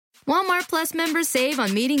Walmart Plus members save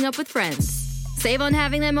on meeting up with friends. Save on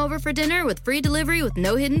having them over for dinner with free delivery with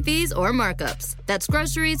no hidden fees or markups. That's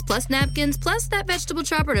groceries, plus napkins, plus that vegetable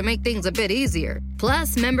chopper to make things a bit easier.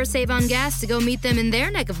 Plus, members save on gas to go meet them in their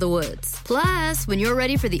neck of the woods. Plus, when you're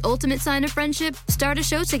ready for the ultimate sign of friendship, start a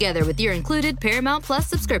show together with your included Paramount Plus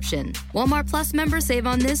subscription. Walmart Plus members save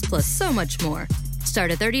on this plus so much more. Start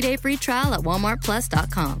a 30-day free trial at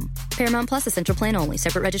walmartplus.com. Paramount Plus Essential Plan only.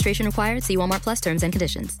 Separate registration required. See Walmart Plus terms and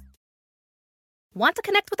conditions. Want to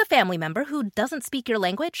connect with a family member who doesn't speak your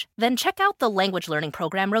language? Then check out the language learning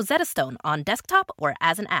program Rosetta Stone on desktop or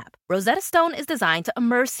as an app. Rosetta Stone is designed to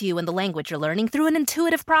immerse you in the language you're learning through an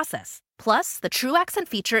intuitive process. Plus, the True Accent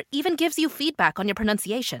feature even gives you feedback on your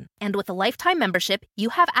pronunciation. And with a lifetime membership, you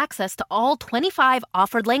have access to all 25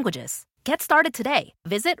 offered languages. Get started today.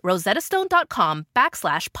 Visit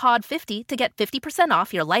rosettastone.com/pod50 to get 50%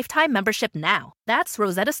 off your lifetime membership now. That's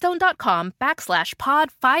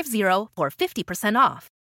rosettastone.com/pod50 for 50% off.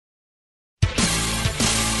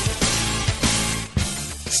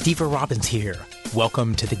 Steve Robbins here.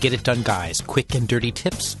 Welcome to the Get It Done Guys, quick and dirty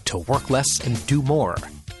tips to work less and do more.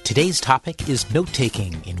 Today's topic is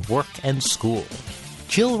note-taking in work and school.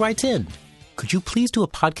 Jill writes in, could you please do a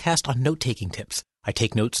podcast on note-taking tips? I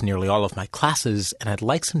take notes in nearly all of my classes, and I'd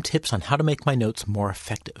like some tips on how to make my notes more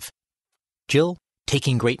effective. Jill,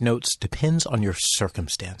 taking great notes depends on your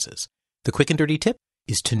circumstances. The quick and dirty tip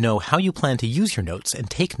is to know how you plan to use your notes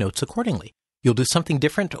and take notes accordingly. You'll do something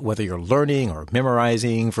different whether you're learning or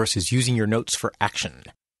memorizing versus using your notes for action.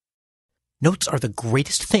 Notes are the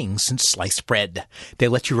greatest thing since sliced bread. They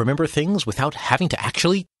let you remember things without having to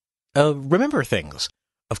actually remember things.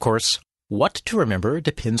 Of course, what to remember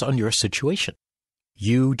depends on your situation.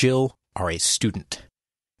 You, Jill, are a student.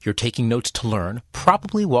 You're taking notes to learn,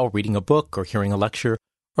 probably while reading a book or hearing a lecture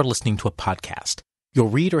or listening to a podcast. You'll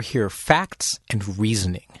read or hear facts and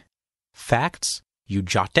reasoning. Facts, you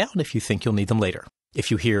jot down if you think you'll need them later. If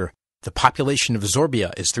you hear, the population of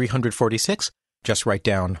Zorbia is 346, just write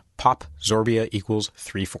down pop Zorbia equals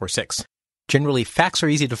 346. Generally, facts are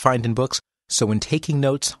easy to find in books, so when taking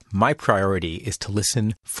notes, my priority is to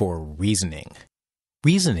listen for reasoning.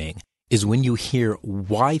 Reasoning is when you hear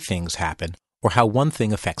why things happen or how one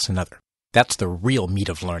thing affects another. That's the real meat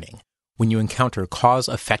of learning. When you encounter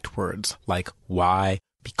cause-effect words like why,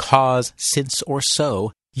 because, since, or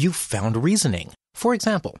so, you've found reasoning. For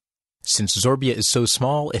example, since Zorbia is so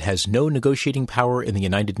small, it has no negotiating power in the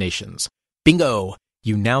United Nations. Bingo!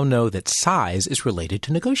 You now know that size is related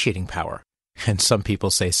to negotiating power. And some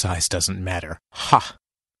people say size doesn't matter. Ha!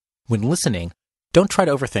 When listening, don't try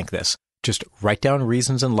to overthink this. Just write down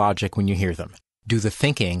reasons and logic when you hear them. Do the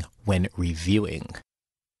thinking when reviewing.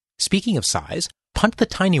 Speaking of size, punt the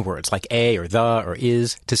tiny words like a or the or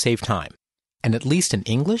is to save time. And at least in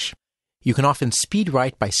English, you can often speed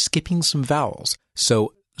write by skipping some vowels,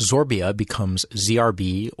 so Zorbia becomes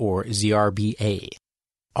ZRB or ZRBA.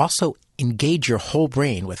 Also, engage your whole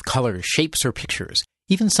brain with colors, shapes, or pictures,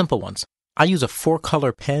 even simple ones. I use a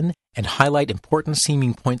 4-color pen and highlight important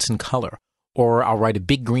seeming points in color, or I'll write a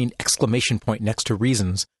big green exclamation point next to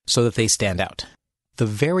reasons so that they stand out. The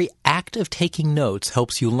very act of taking notes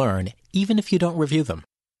helps you learn, even if you don't review them.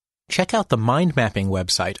 Check out the mind mapping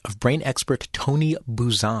website of brain expert Tony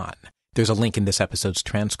Buzan. There's a link in this episode's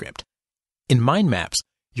transcript. In mind maps,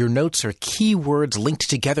 your notes are key words linked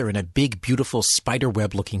together in a big, beautiful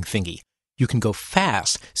spiderweb-looking thingy. You can go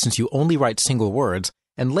fast since you only write single words,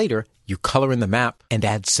 and later you color in the map and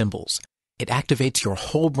add symbols. It activates your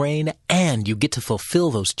whole brain, and you get to fulfill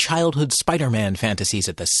those childhood Spider-Man fantasies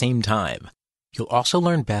at the same time. You'll also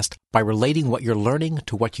learn best by relating what you're learning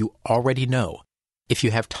to what you already know. If you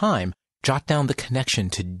have time, jot down the connection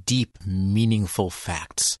to deep, meaningful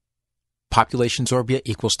facts. Population Zorbia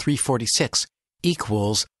equals 346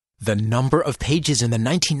 equals the number of pages in the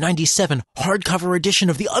 1997 hardcover edition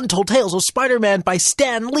of The Untold Tales of Spider-Man by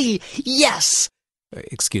Stan Lee. Yes!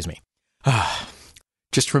 Excuse me.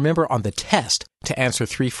 Just remember on the test to answer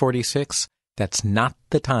 346, that's not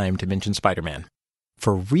the time to mention Spider-Man.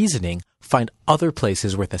 For reasoning, find other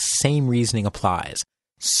places where the same reasoning applies.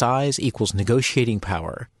 Size equals negotiating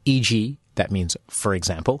power, e.g., that means, for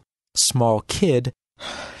example, small kid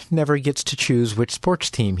never gets to choose which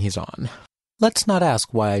sports team he's on. Let's not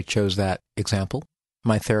ask why I chose that example.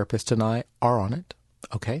 My therapist and I are on it,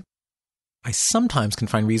 okay? I sometimes can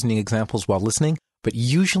find reasoning examples while listening, but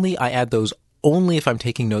usually I add those only if I'm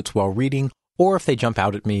taking notes while reading, or if they jump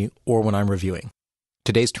out at me, or when I'm reviewing.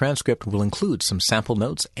 Today's transcript will include some sample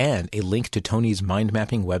notes and a link to Tony's mind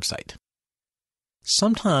mapping website.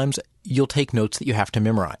 Sometimes you'll take notes that you have to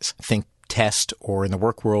memorize. Think test, or in the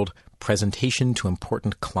work world, presentation to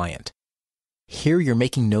important client. Here you're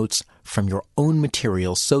making notes from your own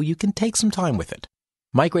material so you can take some time with it.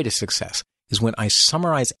 My greatest success is when I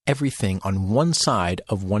summarize everything on one side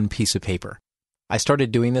of one piece of paper. I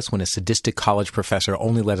started doing this when a sadistic college professor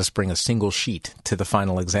only let us bring a single sheet to the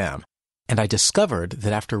final exam, and I discovered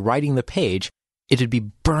that after writing the page, it'd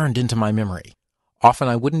be burned into my memory. Often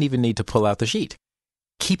I wouldn't even need to pull out the sheet.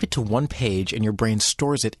 Keep it to one page and your brain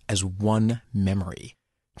stores it as one memory.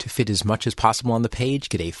 To fit as much as possible on the page,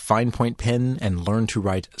 get a fine point pen and learn to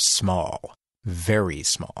write small, very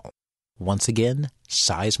small. Once again,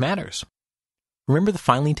 size matters. Remember the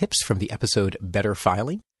filing tips from the episode Better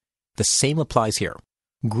Filing? The same applies here.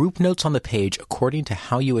 Group notes on the page according to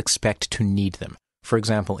how you expect to need them. For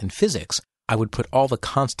example, in physics, I would put all the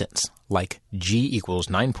constants, like g equals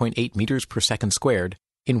 9.8 meters per second squared,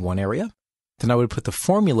 in one area. Then I would put the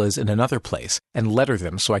formulas in another place and letter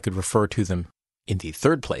them so I could refer to them in the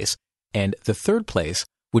third place. And the third place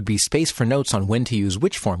would be space for notes on when to use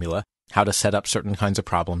which formula, how to set up certain kinds of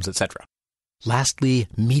problems, etc. Lastly,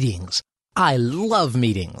 meetings. I love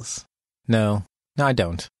meetings. No, I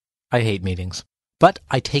don't. I hate meetings. But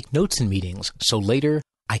I take notes in meetings, so later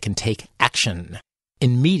I can take action.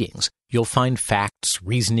 In meetings, you'll find facts,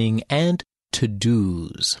 reasoning, and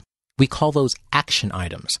to-dos. We call those action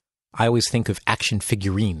items. I always think of action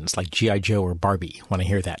figurines like G.I. Joe or Barbie when I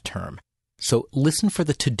hear that term. So listen for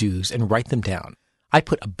the to-dos and write them down. I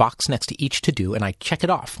put a box next to each to-do and I check it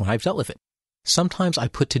off when I've dealt with it. Sometimes I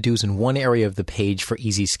put to-dos in one area of the page for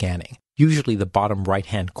easy scanning, usually the bottom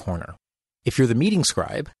right-hand corner. If you're the meeting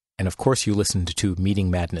scribe, and of course you listened to Meeting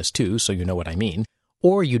Madness too, so you know what I mean,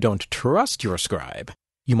 or you don't trust your scribe,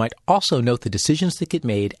 you might also note the decisions that get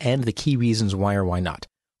made and the key reasons why or why not.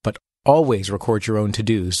 But always record your own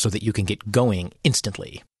to-dos so that you can get going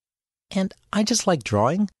instantly. And I just like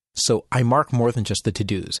drawing, so I mark more than just the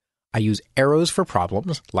to-dos. I use arrows for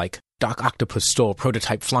problems, like Doc Octopus stole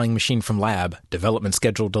prototype flying machine from lab, development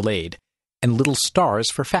schedule delayed, and little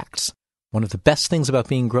stars for facts. One of the best things about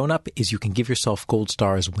being grown up is you can give yourself gold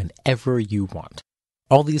stars whenever you want.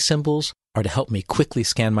 All these symbols are to help me quickly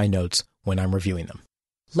scan my notes when I'm reviewing them.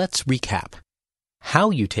 Let's recap. How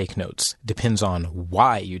you take notes depends on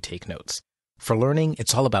why you take notes. For learning,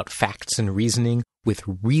 it's all about facts and reasoning, with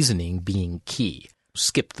reasoning being key.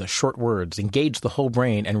 Skip the short words, engage the whole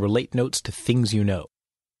brain, and relate notes to things you know.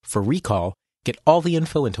 For recall, get all the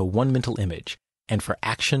info into one mental image. And for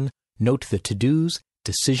action, note the to-dos,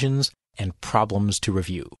 decisions, and problems to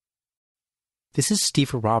review. This is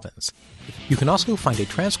Steve Robbins. You can also find a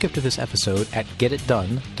transcript of this episode at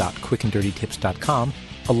getitdone.quickanddirtytips.com,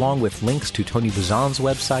 along with links to Tony Buzan's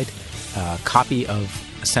website, a copy of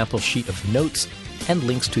a sample sheet of notes, and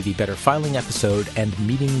links to the Better Filing episode and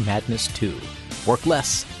Meeting Madness 2. Work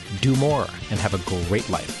less, do more, and have a great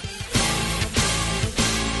life.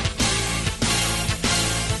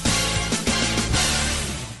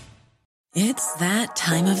 It's that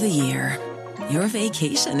time of the year. Your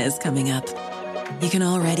vacation is coming up. You can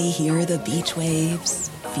already hear the beach waves,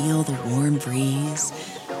 feel the warm breeze,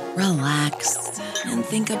 relax, and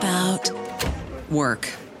think about work.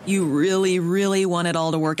 You really, really want it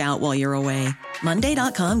all to work out while you're away.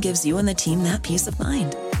 Monday.com gives you and the team that peace of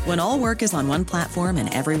mind. When all work is on one platform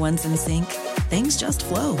and everyone's in sync, things just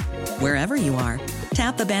flow. Wherever you are,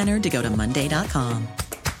 tap the banner to go to Monday.com.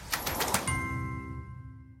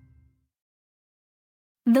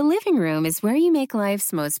 The living room is where you make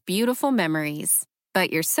life's most beautiful memories.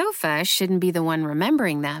 But your sofa shouldn't be the one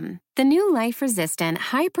remembering them. The new life-resistant,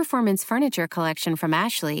 high-performance furniture collection from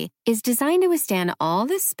Ashley is designed to withstand all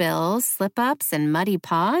the spills, slip-ups, and muddy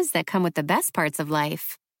paws that come with the best parts of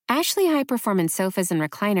life. Ashley high-performance sofas and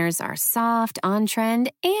recliners are soft, on-trend,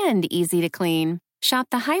 and easy to clean. Shop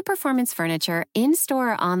the high-performance furniture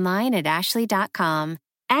in-store or online at ashley.com.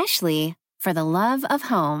 Ashley, for the love of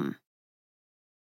home.